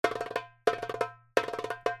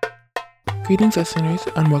Greetings, listeners,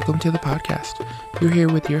 and welcome to the podcast. You're here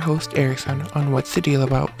with your host, Erison, on What's the Deal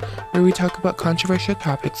About, where we talk about controversial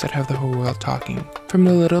topics that have the whole world talking. From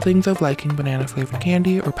the little things of liking banana-flavored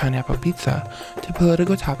candy or pineapple pizza, to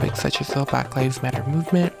political topics such as the Black Lives Matter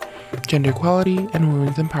movement, gender equality, and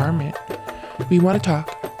women's empowerment. We want to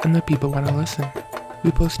talk, and the people want to listen.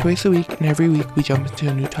 We post twice a week, and every week we jump into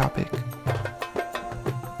a new topic.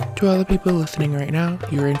 To all the people listening right now,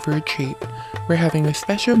 you're in for a treat. We're having a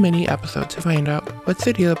special mini episode to find out what's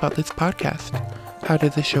the deal about this podcast. How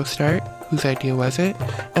did the show start? Whose idea was it?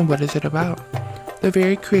 And what is it about? The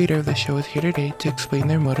very creator of the show is here today to explain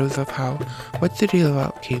their motives of how What's the Deal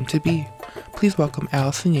About came to be. Please welcome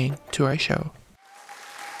Allison Yang to our show.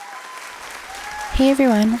 Hey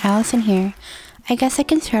everyone, Allison here. I guess I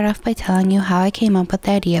can start off by telling you how I came up with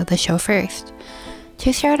the idea of the show first.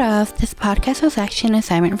 To start off, this podcast was actually an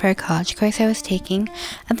assignment for a college course I was taking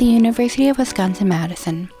at the University of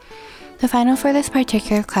Wisconsin-Madison. The final for this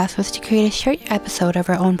particular class was to create a short episode of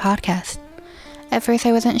our own podcast. At first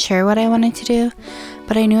I wasn't sure what I wanted to do,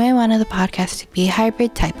 but I knew I wanted the podcast to be a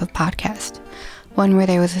hybrid type of podcast. One where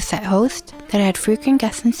there was a set host, that had frequent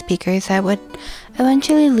guests and speakers that would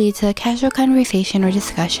eventually lead to a casual conversation or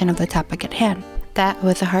discussion of the topic at hand. That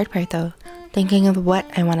was the hard part though, thinking of what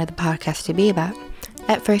I wanted the podcast to be about.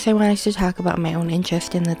 At first I wanted to talk about my own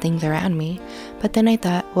interest in the things around me, but then I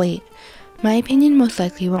thought, wait, my opinion most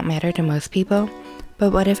likely won't matter to most people,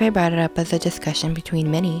 but what if I brought it up as a discussion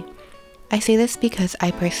between many? I say this because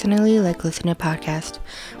I personally like listening to podcasts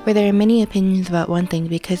where there are many opinions about one thing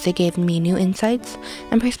because they gave me new insights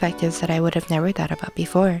and perspectives that I would have never thought about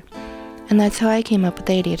before. And that's how I came up with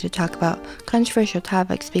the idea to talk about controversial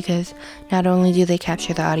topics because not only do they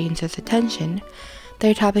capture the audience's attention,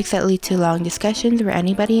 they're topics that lead to long discussions where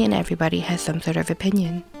anybody and everybody has some sort of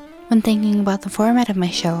opinion. When thinking about the format of my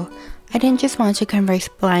show, I didn't just want to converse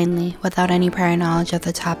blindly without any prior knowledge of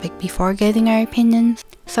the topic before giving our opinions,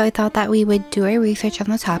 so I thought that we would do our research on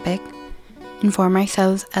the topic, inform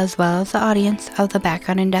ourselves as well as the audience of the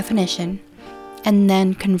background and definition, and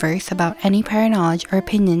then converse about any prior knowledge or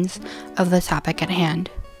opinions of the topic at hand.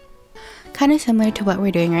 Kind of similar to what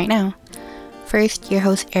we're doing right now. First, your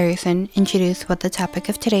host Erison introduced what the topic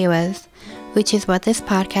of today was, which is what this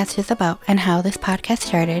podcast is about and how this podcast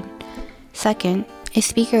started. Second, a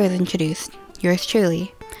speaker was introduced, yours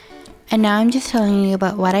truly. And now I'm just telling you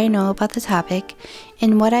about what I know about the topic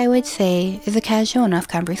and what I would say is a casual enough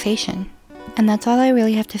conversation. And that's all I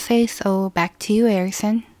really have to say, so back to you,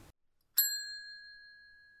 Erison.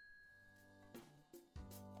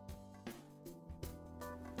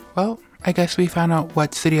 Well, I guess we found out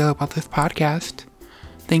what's the deal about this podcast.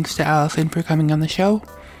 Thanks to Allison for coming on the show,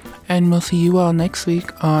 and we'll see you all next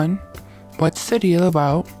week on What's the Deal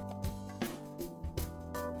About.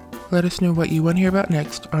 Let us know what you want to hear about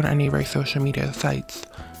next on any of our social media sites.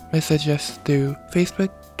 Message us through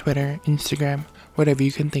Facebook, Twitter, Instagram, whatever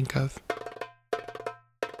you can think of.